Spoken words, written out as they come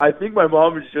I think my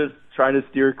mom is just trying to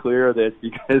steer clear of this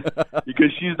because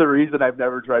she's the reason I've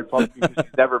never tried pumpkin. She's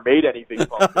never made anything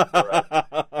pumpkin for us.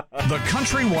 The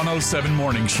Country 107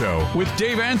 Morning Show with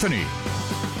Dave Anthony.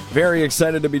 Very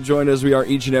excited to be joined as we are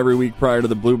each and every week prior to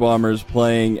the Blue Bombers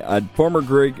playing former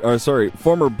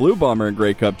Blue Bomber and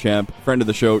Grey Cup champ, friend of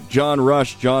the show, John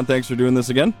Rush. John, thanks for doing this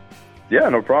again. Yeah,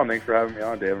 no problem. Thanks for having me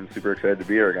on, Dave. I'm super excited to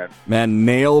be here again. Man,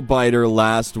 nail biter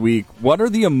last week. What are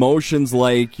the emotions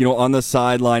like, on the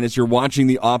sideline as you're watching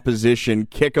the opposition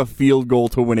kick a field goal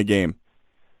to win a game?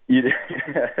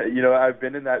 I've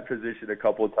been in that position a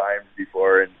couple of times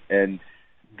before, and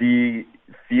the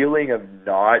feeling of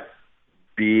not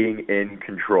being in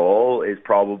control is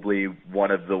probably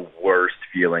one of the worst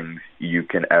feelings you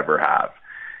can ever have.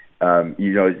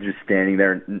 Just standing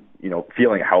there,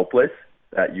 feeling helpless,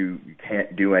 that you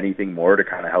can't do anything more to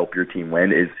kind of help your team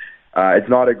win is, it's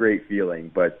not a great feeling.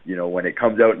 But, when it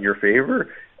comes out in your favor,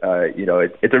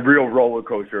 it's a real roller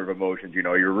coaster of emotions.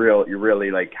 You're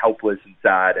really like helpless and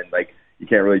sad and like you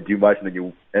can't really do much, and then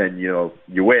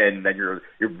you win, then you're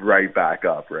right back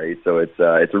up, right? So it's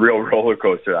a real roller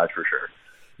coaster, that's for sure.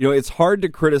 It's hard to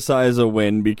criticize a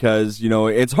win because,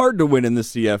 it's hard to win in the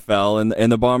CFL,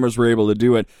 and the Bombers were able to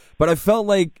do it. But I felt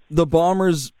like the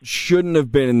Bombers shouldn't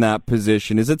have been in that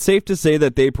position. Is it safe to say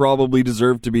that they probably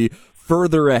deserve to be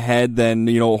further ahead than,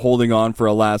 holding on for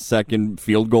a last-second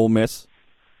field goal miss?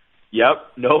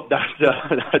 Yep. Nope. That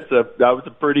was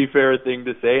a pretty fair thing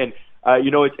to say. And,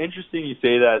 it's interesting you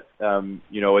say that,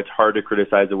 it's hard to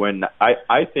criticize a win.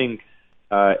 I think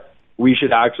we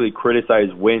should actually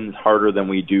criticize wins harder than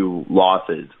we do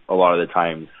losses a lot of the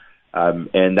times.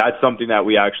 And that's something that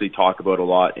we actually talk about a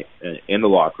lot in the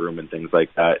locker room and things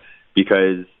like that,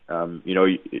 because,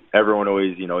 everyone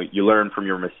always, you learn from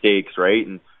your mistakes, right?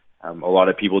 And a lot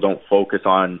of people don't focus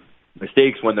on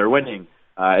mistakes when they're winning.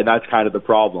 And that's kind of the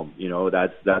problem.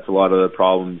 That's a lot of the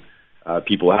problems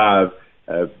people have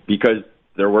because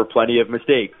there were plenty of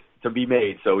mistakes to be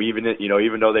made. So even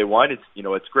though they won,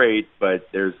 it's great, but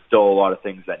there's still a lot of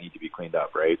things that need to be cleaned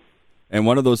up, right? And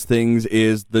one of those things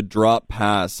is the drop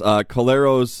pass.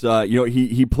 Caleros,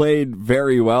 he played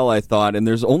very well, I thought, and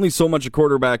there's only so much a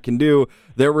quarterback can do.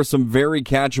 There were some very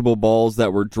catchable balls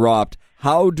that were dropped.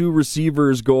 How do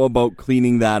receivers go about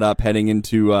cleaning that up heading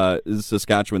into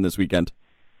Saskatchewan this weekend?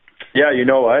 Yeah, you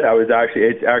know what?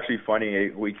 It's actually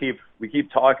funny. We keep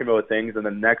talking about things, and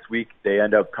then next week they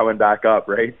end up coming back up,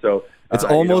 right? So it's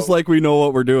almost like we know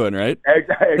what we're doing, right?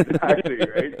 Exactly,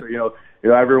 right?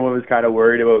 So everyone was kind of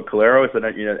worried about Caleros,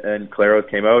 and Caleros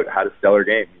came out, had a stellar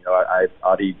game. I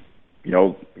thought he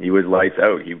was lights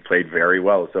out. He played very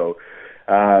well. So,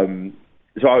 I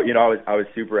was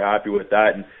super happy with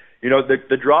that. And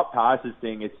the drop passes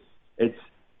thing,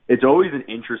 it's always an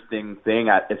interesting thing,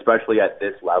 especially at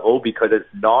this level, because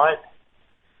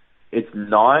it's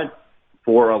not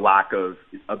for a lack of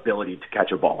ability to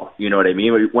catch a ball. You know what I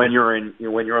mean? When you're on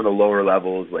the lower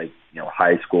levels, like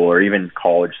high school or even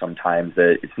college, sometimes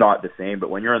it's not the same.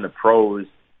 But when you're in the pros,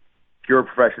 if you're a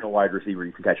professional wide receiver,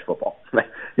 you can catch football. That's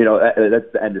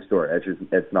the end of story.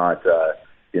 It's not.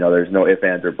 There's no ifs,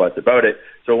 ands, or buts about it.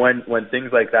 So when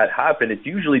things like that happen, it's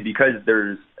usually because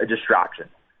there's a distraction.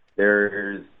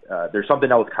 There's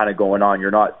something else kind of going on.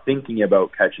 You're not thinking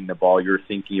about catching the ball. You're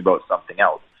thinking about something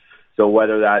else. So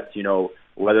whether that's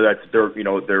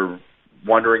they're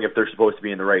wondering if they're supposed to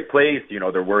be in the right place,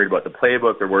 they're worried about the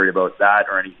playbook, they're worried about that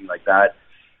or anything like that.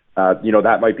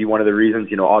 That might be one of the reasons.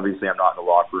 Obviously I'm not in the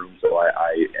locker room, so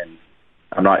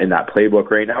I'm not in that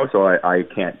playbook right now, so I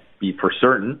can't be for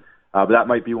certain. But that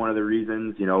might be one of the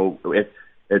reasons. If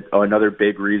it's another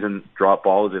big reason, drop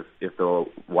balls, if the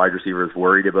wide receiver is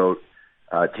worried about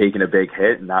taking a big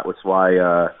hit, and that was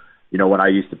why when I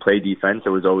used to play defense, it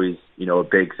was always a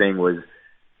big thing was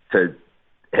to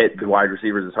hit the wide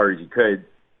receivers as hard as you could,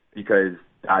 because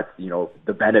that's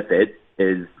the benefit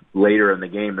is later in the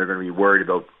game they're going to be worried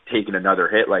about taking another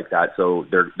hit like that, so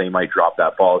they might drop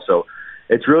that ball. So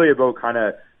it's really about kind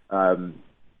of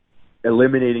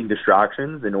eliminating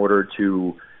distractions in order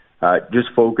to just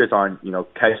focus on,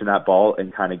 catching that ball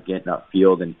and kind of getting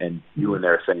upfield and doing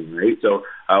their thing, right? So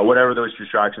whatever those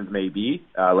distractions may be,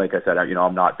 like I said,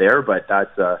 I'm not there, but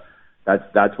that's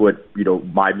what,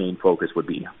 my main focus would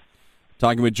be.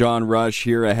 Talking with John Rush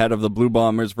here ahead of the Blue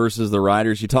Bombers versus the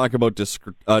Riders. You talk about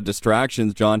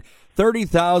distractions, John.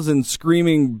 30,000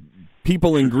 screaming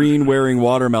people in green wearing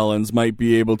watermelons might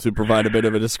be able to provide a bit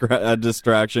of a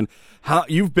distraction.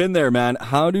 You've been there, man.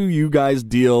 How do you guys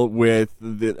deal with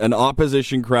an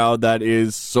opposition crowd that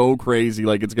is so crazy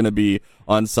like it's going to be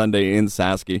on Sunday in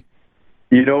Sasky?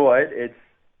 You know what?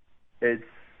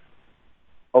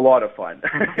 a lot of fun.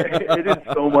 It is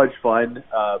so much fun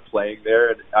playing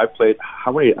there. And I've played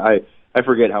I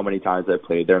forget how many times I've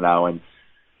played there now. And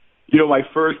my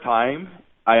first time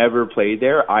I ever played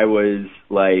there, I was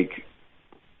like,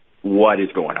 what is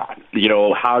going on?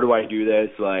 How do I do this?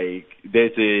 Like,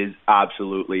 this is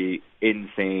absolutely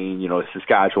insane.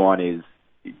 Saskatchewan is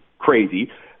crazy,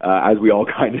 as we all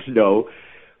kind of know.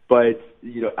 But,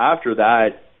 after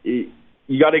that,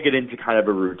 you got to get into kind of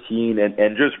a routine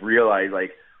and just realize,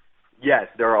 like, yes,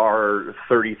 there are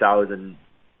 30,000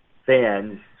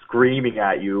 fans screaming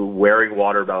at you, wearing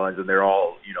watermelons, and they're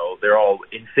all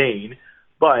insane.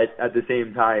 But at the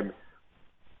same time,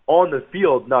 on the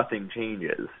field, nothing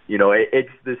changes. It's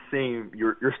the same.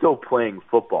 You're still playing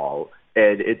football,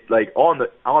 and it's like on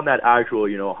that actual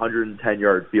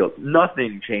 110-yard field,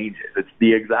 nothing changes. It's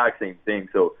the exact same thing.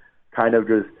 So kind of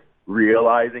just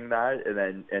realizing that,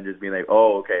 and just being like,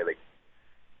 oh, okay, like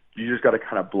you just got to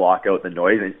kind of block out the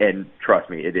noise, and trust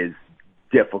me, it is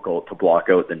difficult to block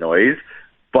out the noise,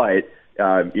 but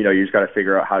you just got to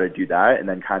figure out how to do that, and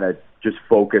then kind of just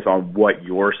focus on what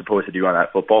you're supposed to do on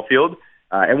that football field.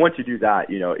 And once you do that,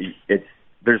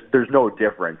 there's no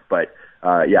difference. But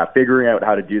figuring out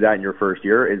how to do that in your first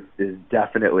year is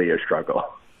definitely a struggle.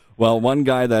 Well, one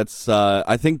guy that's,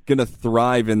 I think, going to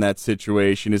thrive in that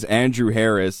situation is Andrew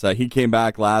Harris. He came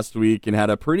back last week and had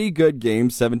a pretty good game,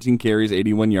 17 carries,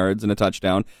 81 yards, and a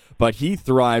touchdown. But he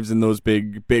thrives in those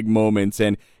big moments,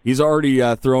 and he's already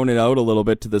thrown it out a little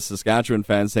bit to the Saskatchewan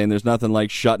fans, saying there's nothing like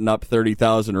shutting up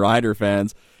 30,000 Rider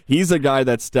fans. He's a guy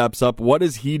that steps up. What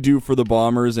does he do for the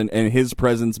Bombers and his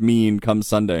presence mean come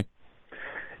Sunday?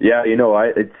 Yeah,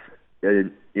 I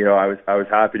was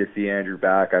happy to see Andrew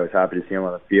back. I was happy to see him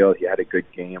on the field. He had a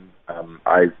good game.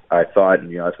 I thought,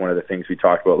 and that's one of the things we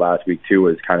talked about last week too,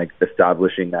 was kind of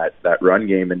establishing that run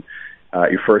game. And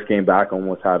your first game back,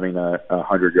 almost having a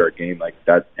 100-yard game like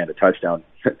that and a touchdown.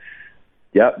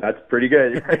 Yeah, that's pretty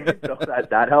good. So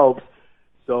that helps.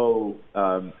 So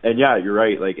and yeah, you're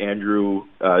right. Like Andrew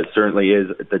certainly is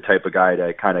the type of guy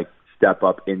to kind of step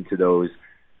up into those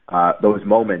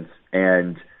moments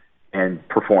and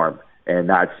perform. And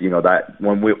that's, that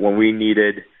when we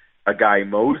needed a guy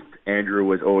most, Andrew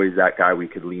was always that guy we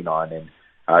could lean on. And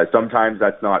sometimes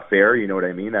that's not fair. You know what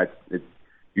I mean?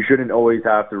 You shouldn't always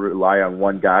have to rely on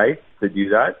one guy to do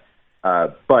that.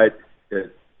 But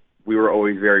we were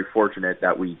always very fortunate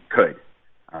that we could.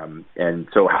 And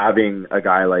so having a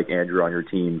guy like Andrew on your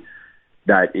team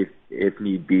that if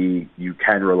need be, you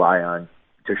can rely on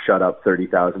to shut up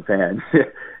 30,000 fans,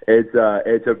 it's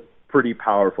a pretty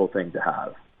powerful thing to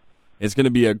have. It's going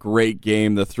to be a great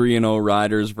game, the 3-0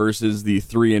 Riders versus the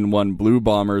 3-1 Blue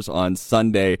Bombers on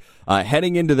Sunday.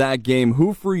 Heading into that game,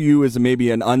 who for you is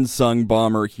maybe an unsung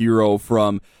Bomber hero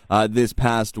from this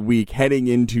past week heading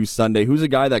into Sunday? Who's a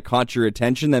guy that caught your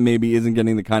attention that maybe isn't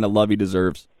getting the kind of love he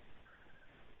deserves?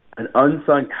 An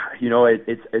unsung,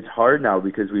 it's hard now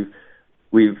because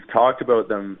we've talked about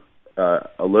them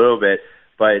a little bit,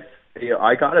 but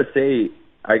I gotta say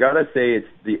it's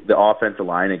the offensive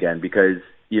line again, because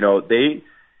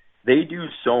they do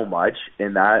so much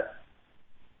in that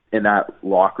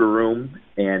locker room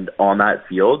and on that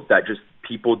field that just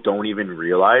people don't even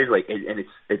realize. Like, and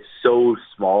it's so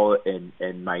small and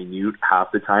minute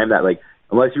half the time that, like,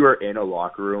 unless you were in a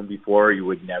locker room before, you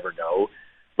would never know.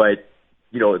 But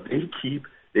they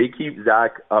keep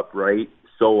Zach upright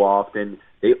so often.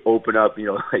 They open up,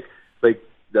 like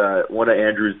the one of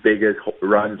Andrew's biggest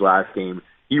runs last game.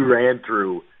 He ran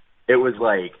through. It was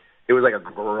like a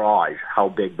garage how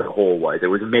big the hole was. It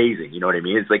was amazing. You know what I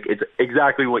mean? It's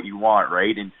exactly what you want,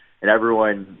 right? And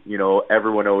everyone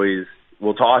always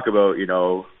will talk about,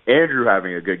 Andrew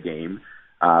having a good game,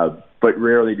 but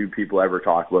rarely do people ever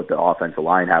talk about the offensive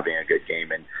line having a good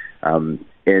game.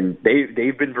 And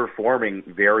they've been performing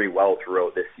very well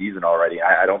throughout this season already.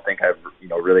 I don't think I've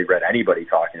really read anybody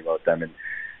talking about them.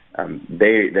 And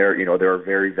they're a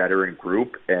very veteran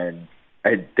group, and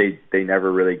they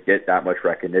never really get that much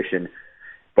recognition,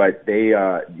 but they,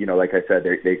 like I said,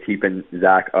 they're keeping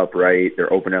Zach upright.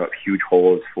 They're opening up huge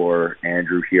holes for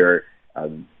Andrew here.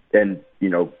 And,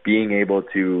 being able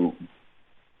to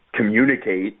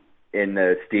communicate in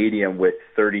the stadium with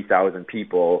 30,000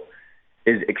 people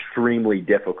is extremely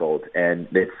difficult. And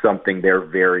it's something they're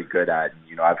very good at.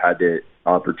 I've had the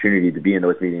opportunity to be in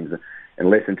those meetings and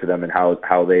listen to them and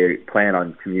how they plan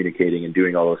on communicating and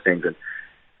doing all those things.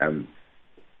 And,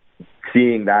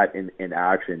 seeing that in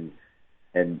action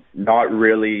and not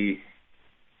really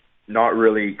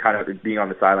kind of being on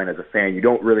the sideline as a fan, you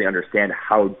don't really understand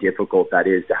how difficult that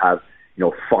is to have,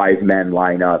 5 men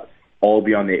line up, all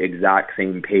be on the exact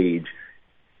same page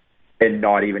and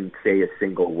not even say a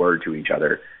single word to each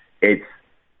other. It's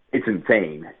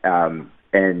insane.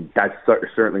 And that's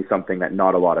certainly something that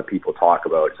not a lot of people talk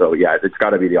about. So, yeah, it's got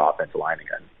to be the offensive line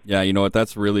again. Yeah, you know what?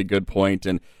 That's a really good point.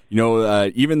 And,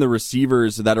 even the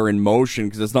receivers that are in motion,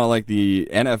 because it's not like the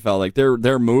NFL, like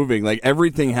they're moving. Like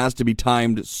everything has to be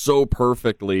timed so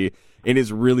perfectly. It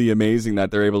is really amazing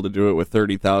that they're able to do it with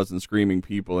 30,000 screaming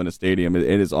people in a stadium. It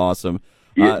is awesome.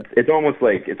 It's almost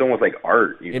like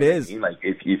art. It is. I mean? Like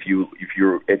if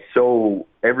you're, it's so,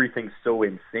 everything's so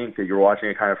in sync that you're watching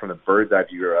it kind of from the bird's eye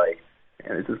view. You're like,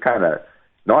 man, this is kind of,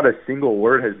 not a single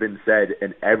word has been said,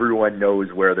 and everyone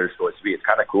knows where they're supposed to be. It's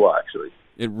kind of cool, actually.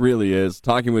 It really is.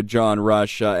 Talking with John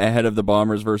Rush ahead of the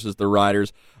Bombers versus the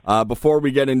Riders. Before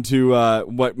we get into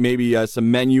what maybe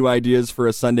some menu ideas for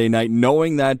a Sunday night,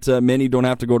 knowing that many don't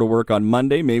have to go to work on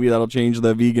Monday, maybe that'll change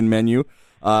the vegan menu.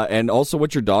 And also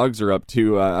what your dogs are up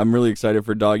to. I'm really excited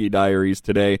for Doggy Diaries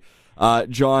today.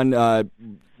 John,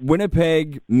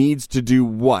 Winnipeg needs to do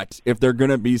what if they're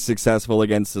going to be successful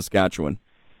against Saskatchewan?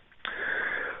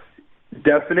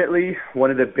 Definitely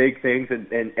one of the big things, and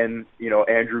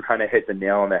Andrew kind of hit the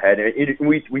nail on the head. And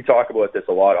we talk about this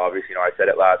a lot, obviously. I said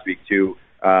it last week too.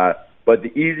 But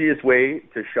the easiest way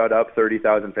to shut up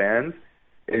 30,000 fans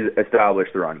is establish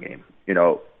the run game.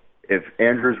 If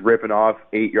Andrew's ripping off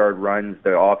 8-yard runs,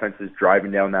 the offense is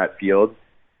driving down that field,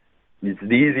 it's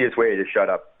the easiest way to shut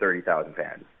up 30,000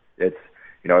 fans. It's,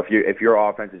 if your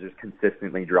offense is just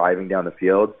consistently driving down the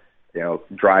field,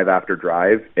 drive after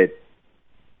drive, it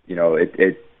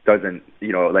doesn't,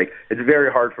 it's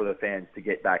very hard for the fans to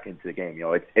get back into the game.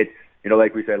 It's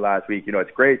like we said last week,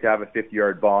 it's great to have a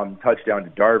 50-yard bomb touchdown to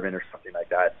Darvin or something like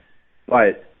that.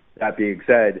 But that being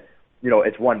said,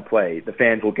 it's one play. The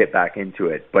fans will get back into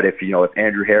it. But if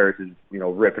Andrew Harris is,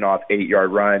 ripping off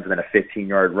 8-yard runs and then a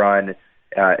 15-yard run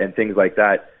and things like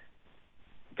that,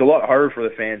 it's a lot harder for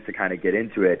the fans to kind of get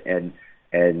into it. And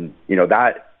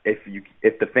that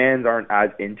if the fans aren't as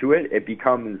into it, it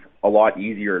becomes a lot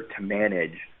easier to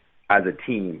manage as a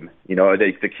team.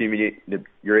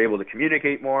 You're able to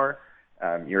communicate more.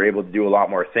 You're able to do a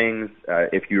lot more things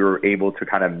if you're able to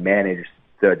kind of manage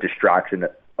the distraction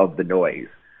of the noise.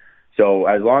 So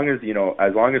as long as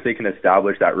they can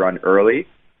establish that run early,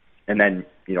 and then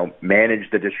manage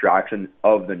the distraction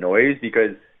of the noise,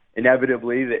 because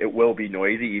inevitably it will be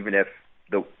noisy, even if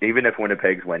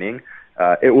Winnipeg's winning,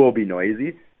 it will be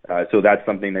noisy. So that's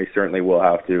something they certainly will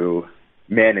have to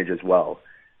manage as well.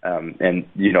 And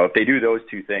if they do those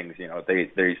two things,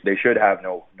 they should have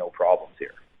no problems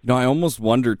here. I almost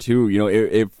wonder too,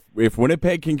 if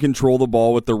Winnipeg can control the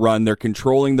ball with the run, they're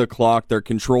controlling the clock, they're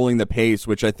controlling the pace,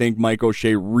 which I think Mike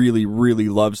O'Shea really, really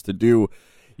loves to do.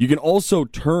 You can also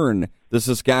turn the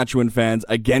Saskatchewan fans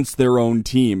against their own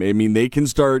team. I mean, they can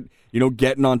start,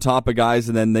 getting on top of guys,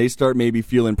 and then they start maybe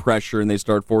feeling pressure and they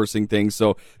start forcing things.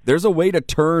 So there's a way to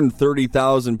turn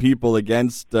 30,000 people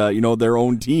against, their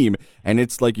own team. And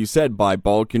it's, like you said, by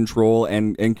ball control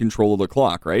and control of the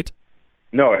clock, right?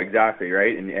 No, exactly,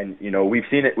 right. And we've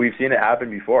seen it happen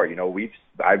before.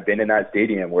 I've been in that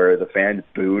stadium where the fans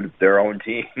booed their own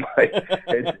team.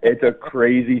 It's a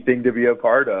crazy thing to be a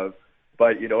part of,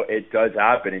 but it does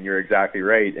happen, and you're exactly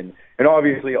right. And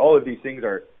obviously all of these things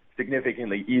are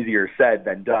significantly easier said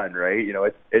than done, right?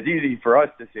 It's easy for us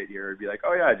to sit here and be like,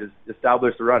 oh yeah, just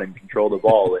establish the run and control the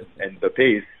ball and the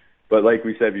pace. But like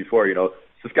we said before,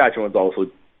 Saskatchewan's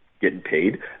also getting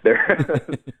paid. They're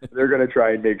going to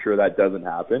try and make sure that doesn't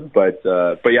happen. But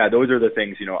yeah, those are the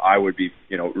things I would be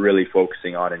really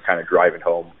focusing on and kind of driving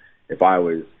home if I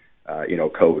was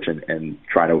coach and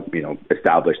trying to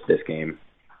establish this game.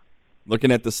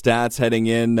 Looking at the stats heading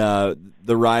in,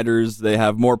 the Riders, they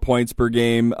have more points per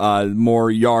game,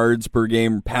 more yards per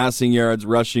game, passing yards,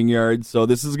 rushing yards. So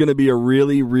this is going to be a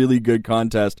really, really good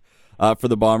contest for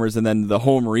the Bombers. And then the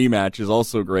home rematch is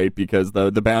also great because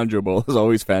the Banjo Bowl is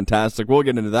always fantastic. We'll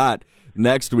get into that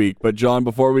next week. But, John,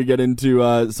 before we get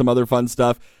into some other fun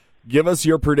stuff, give us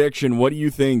your prediction. What do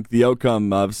you think the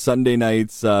outcome of Sunday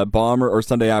night's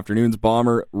Sunday afternoon's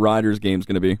Bomber-Riders game is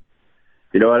going to be?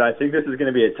 You know what? I think this is going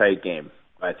to be a tight game.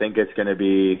 I think it's going to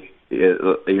be,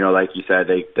 like you said,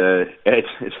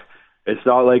 it's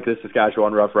not like the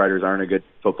Saskatchewan Roughriders aren't a good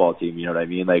football team. You know what I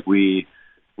mean? Like we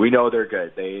know they're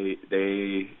good.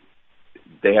 They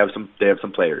have some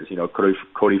players.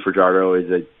 Cody Fajardo is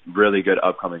a really good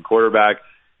upcoming quarterback.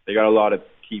 They got a lot of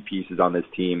key pieces on this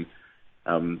team.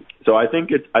 So I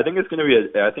think it's going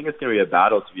to be a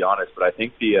battle, to be honest. But I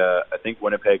think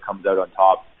Winnipeg comes out on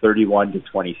top,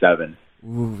 31-27.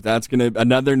 Ooh, that's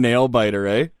another nail biter,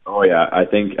 eh? Oh yeah, I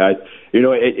think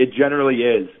it generally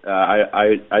is.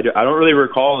 I don't really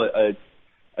recall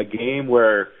a game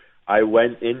where I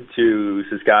went into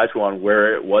Saskatchewan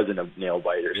where it wasn't a nail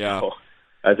biter. Yeah. So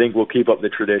I think we'll keep up the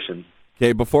tradition.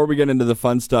 Okay, before we get into the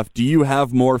fun stuff, do you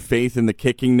have more faith in the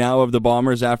kicking now of the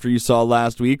Bombers after you saw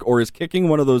last week, or is kicking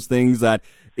one of those things that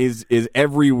is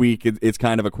every week it's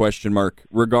kind of a question mark,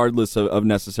 regardless of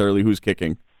necessarily who's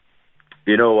kicking?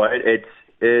 You know what?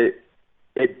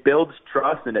 It builds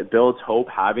trust and it builds hope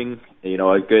having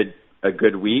a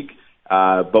good week.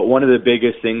 But one of the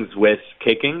biggest things with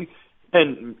kicking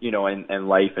and and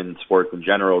life and sports in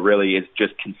general really is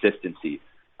just consistency.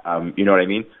 You know what I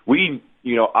mean? When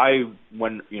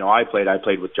I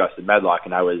played with Justin Medlock,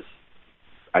 and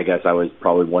I guess I was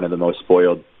probably one of the most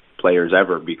spoiled players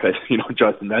ever because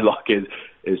Justin Medlock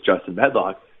is Justin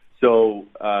Medlock. So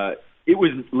it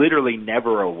was literally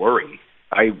never a worry.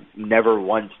 I never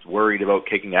once worried about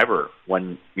kicking ever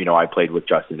when I played with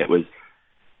Justin. It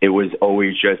was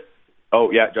always just,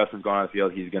 oh yeah, Justin's going on the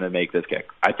field, he's going to make this kick.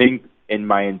 I think in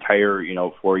my entire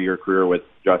 4-year career with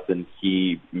Justin,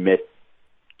 he missed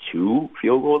 2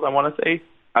 field goals, I want to say.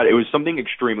 It was something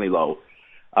extremely low.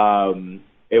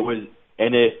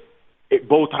 It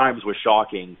both times was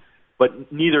shocking,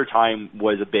 but neither time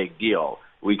was a big deal.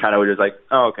 We kind of were just like,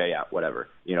 oh, okay, yeah, whatever.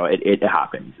 It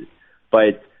happens.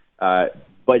 But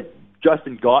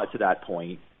Justin got to that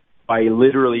point by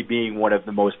literally being one of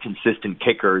the most consistent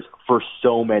kickers for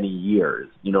so many years.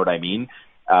 You know what I mean?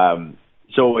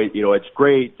 So it's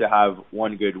great to have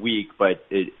one good week, but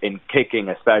in kicking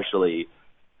especially,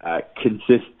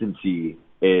 consistency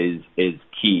is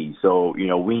key. So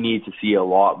we need to see a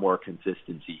lot more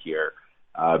consistency here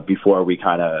before we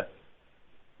kind of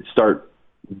start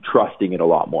trusting it a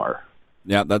lot more.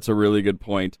 Yeah, that's a really good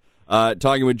point.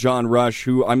 Talking with John Rush,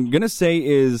 who I'm going to say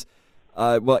is,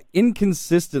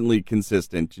 inconsistently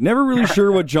consistent. Never really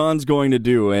sure what John's going to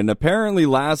do. And apparently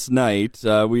last night,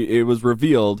 it was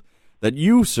revealed that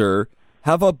you, sir,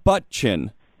 have a butt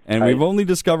chin. And we've only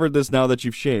discovered this now that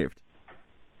you've shaved.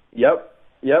 Yep.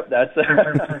 That's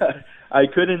I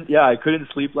couldn't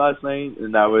sleep last night,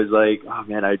 and I was like, oh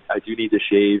man, I do need to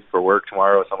shave for work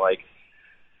tomorrow. So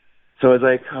I was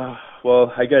like, oh,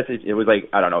 well, I guess it was like,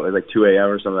 I don't know, it was like 2 a.m.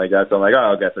 or something like that. So I'm like,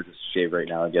 oh, I guess I'll just shave right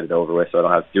now and get it over with, so I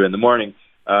don't have to do it in the morning.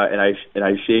 And I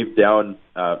shaved down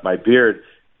my beard,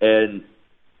 and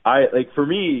for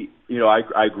me,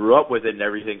 I grew up with it and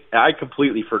everything. And I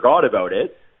completely forgot about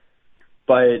it,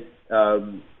 but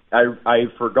I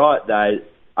forgot that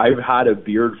I've had a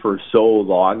beard for so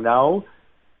long now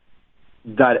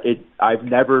that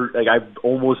I've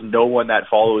almost no one that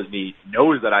follows me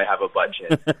knows that I have a butt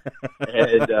chin.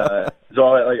 And so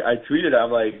I tweeted, I'm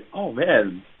like, oh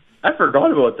man, I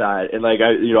forgot about that. And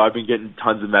I've been getting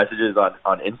tons of messages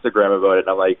on Instagram about it. And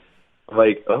I'm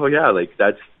like, oh yeah,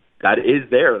 that is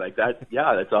there. That's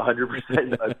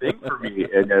 100% a thing for me.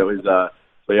 And it was, that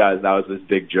was this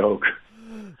big joke.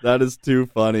 That is too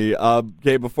funny.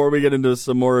 Okay, before we get into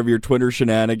some more of your Twitter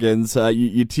shenanigans,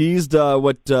 you teased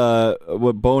what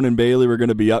Bone and Bailey were going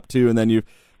to be up to, and then you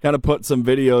kind of put some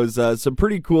videos. Some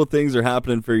pretty cool things are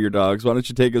happening for your dogs. Why don't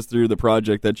you take us through the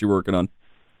project that you're working on?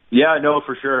 Yeah, no,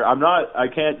 for sure. I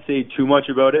can't say too much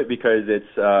about it because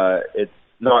it's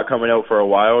not coming out for a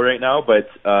while right now. But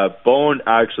Bone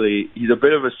actually, he's a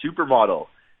bit of a supermodel.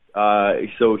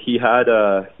 So he had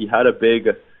a big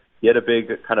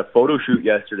kind of photo shoot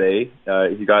yesterday.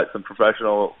 He got some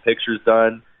professional pictures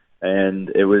done, and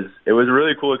it was a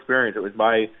really cool experience. It was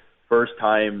my first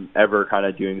time ever kind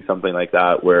of doing something like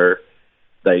that, where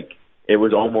it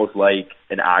was almost like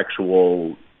an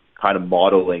actual kind of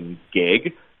modeling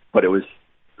gig, but it was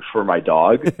for my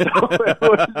dog. So it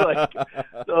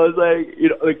was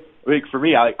like, for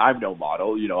me, I'm no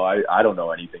model. I don't know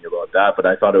anything about that, but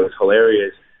I thought it was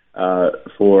hilarious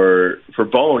for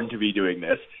Bone to be doing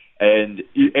this. And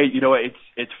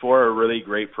it's for a really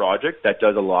great project that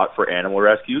does a lot for animal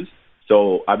rescues.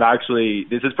 So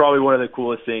this is probably one of the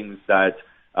coolest things that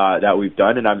we've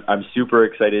done, and I'm super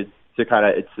excited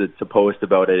to post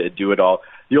about it and do it all.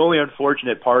 The only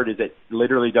unfortunate part is it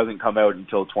literally doesn't come out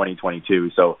until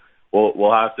 2022. So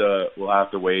we'll have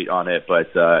to wait on it.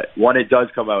 But when it does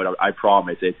come out, I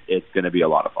promise it's going to be a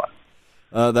lot of fun.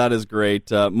 That is great.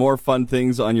 More fun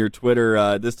things on your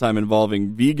Twitter, this time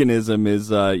involving veganism,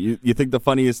 is you think the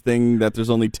funniest thing that there's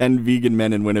only 10 vegan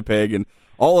men in Winnipeg, and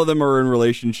all of them are in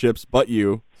relationships but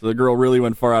you. So the girl really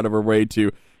went far out of her way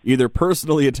to either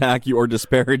personally attack you or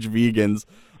disparage vegans.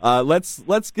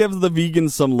 Let's give the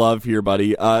vegans some love here,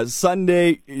 buddy.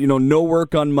 Sunday, no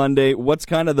work on Monday. What's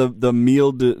kind of the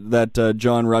meal that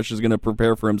John Rush is going to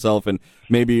prepare for himself and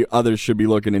maybe others should be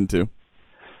looking into?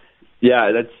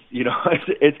 Yeah, that's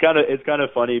it's kind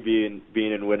of funny being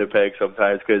in Winnipeg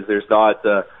sometimes because there's not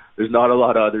there's not a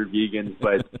lot of other vegans,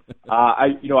 but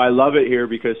I love it here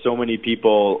because so many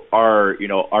people are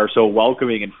so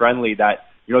welcoming and friendly that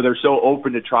they're so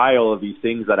open to try all of these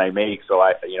things that I make. So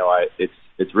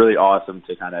it's really awesome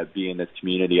to kind of be in this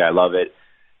community. I love it.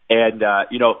 And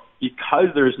because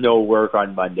there's no work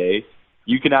on Monday,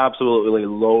 you can absolutely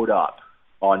load up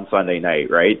on Sunday night,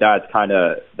 right? That's kind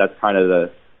of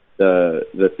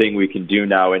the thing we can do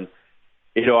now. And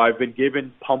I've been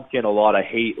giving pumpkin a lot of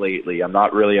hate lately. I'm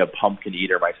not really a pumpkin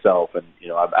eater myself, and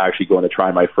I'm actually going to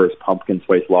try my first pumpkin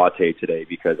spice latte today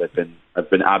because I've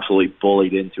been absolutely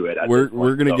bullied into it.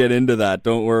 We're going to get into that.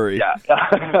 Don't worry.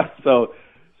 Yeah. So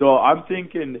I'm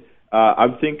thinking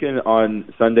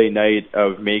on Sunday night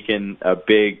of making a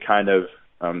big kind of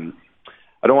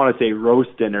I don't want to say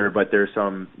roast dinner, but there's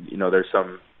some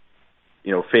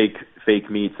fake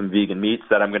meat, some vegan meats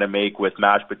that I'm going to make with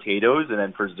mashed potatoes, and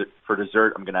then for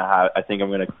dessert I'm going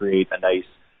to create a nice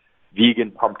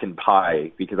vegan pumpkin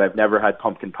pie because I've never had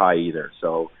pumpkin pie either.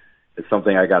 So it's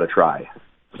something I got to try.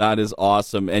 That is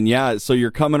awesome. And yeah, so you're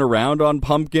coming around on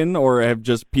pumpkin, or have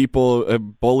just people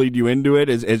bullied you into it?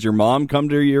 Has your mom come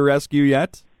to your rescue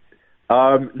yet?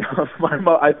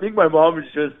 No, I think my mom is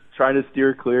just trying to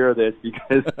steer clear of this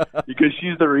because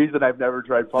she's the reason I've never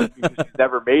tried pumpkin. She's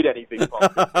never made anything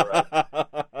pumpkin for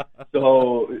us.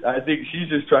 So I think she's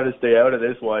just trying to stay out of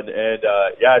this one. And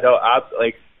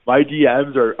my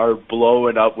DMs are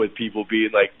blowing up with people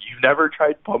being like, "You've never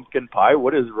tried pumpkin pie?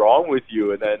 What is wrong with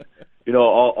you?" And then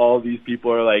all these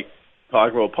people are like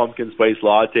talking about pumpkin spice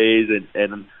lattes,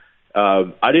 and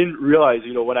I didn't realize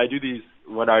when I do these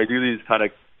kind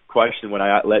of questions, when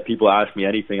I let people ask me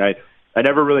anything, I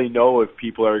never really know if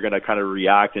people are going to kind of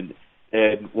react. And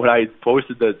when I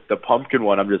posted the pumpkin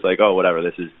one, I'm just like, oh, whatever.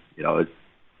 This is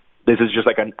just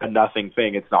like a nothing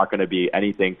thing. It's not going to be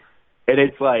anything. And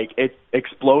it's like, it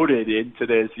exploded into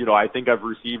this, I think I've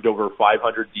received over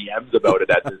 500 DMs about it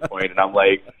at this point. And I'm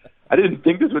like, I didn't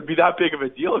think this would be that big of a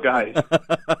deal, guys.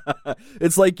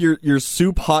 It's like your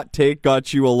soup hot take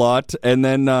got you a lot. And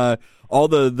then, all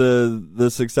the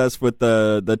success with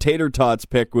the tater tots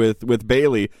pick with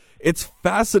Bailey. It's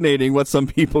fascinating what some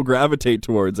people gravitate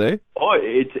towards, eh? Oh,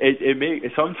 it makes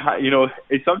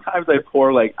sometimes I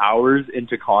pour like hours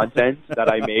into content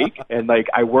that I make, and like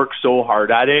I work so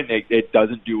hard at it, and it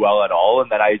doesn't do well at all, and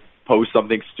then I post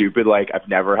something stupid like I've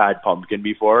never had pumpkin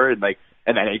before, and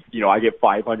then I get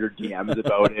 500 DMs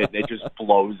about it, and it just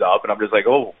blows up, and I'm just like,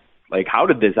 oh, like how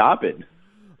did this happen?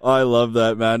 I love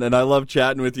that, man. And I love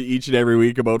chatting with you each and every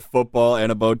week about football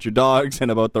and about your dogs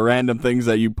and about the random things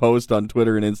that you post on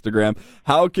Twitter and Instagram.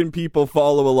 How can people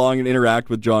follow along and interact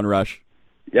with John Rush?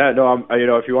 Yeah, no,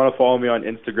 if you want to follow me on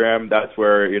Instagram, that's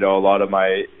where, a lot of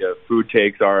my food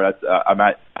takes are. That's I'm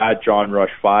at John Rush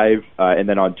 5. And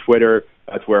then on Twitter,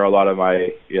 that's where a lot of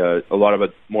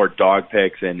more dog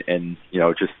picks and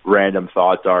just random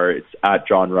thoughts are. It's at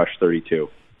John Rush 32.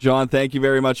 John, thank you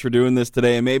very much for doing this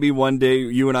today. And maybe one day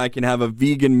you and I can have a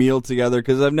vegan meal together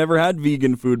because I've never had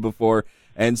vegan food before.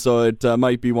 And so it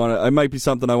might be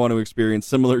something I want to experience,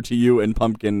 similar to you and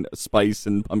pumpkin spice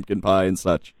and pumpkin pie and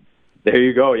such. There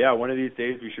you go. Yeah, one of these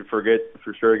days we should for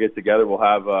sure get together. We'll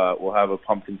have a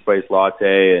pumpkin spice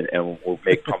latte and we'll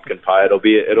make pumpkin pie. It'll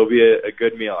be a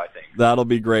good meal, I think. That'll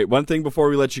be great. One thing before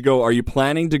we let you go, are you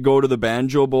planning to go to the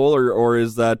Banjo Bowl or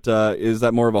is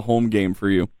that more of a home game for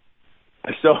you?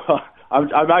 So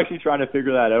I'm actually trying to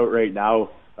figure that out right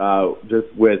now.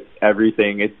 Just with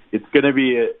everything, it's going to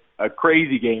be a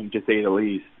crazy game to say the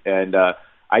least. And the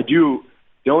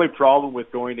only problem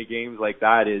with going to games like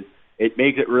that is it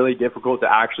makes it really difficult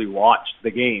to actually watch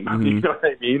the game. Mm-hmm. You know what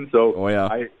I mean? So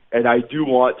I do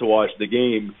want to watch the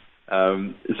game.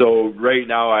 So right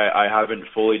now I haven't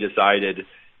fully decided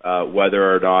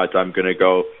whether or not I'm going to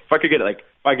go. If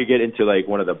I could get into like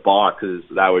one of the boxes,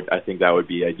 I think that would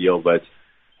be ideal, but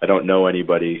I don't know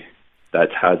anybody that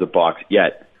has a box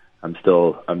yet. I'm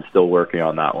still working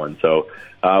on that one. So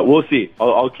we'll see.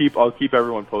 I'll keep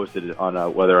everyone posted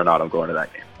on whether or not I'm going to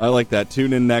that game. I like that.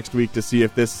 Tune in next week to see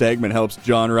if this segment helps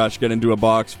John Rush get into a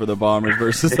box for the Bombers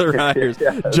versus the Riders.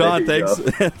 Yeah, John, thanks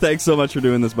thanks so much for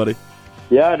doing this, buddy.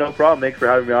 Yeah, no problem. Thanks for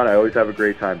having me on. I always have a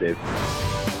great time, Dave.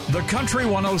 The Country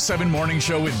 107 Morning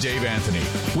Show with Dave Anthony.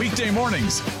 Weekday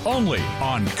mornings only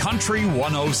on Country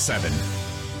 107.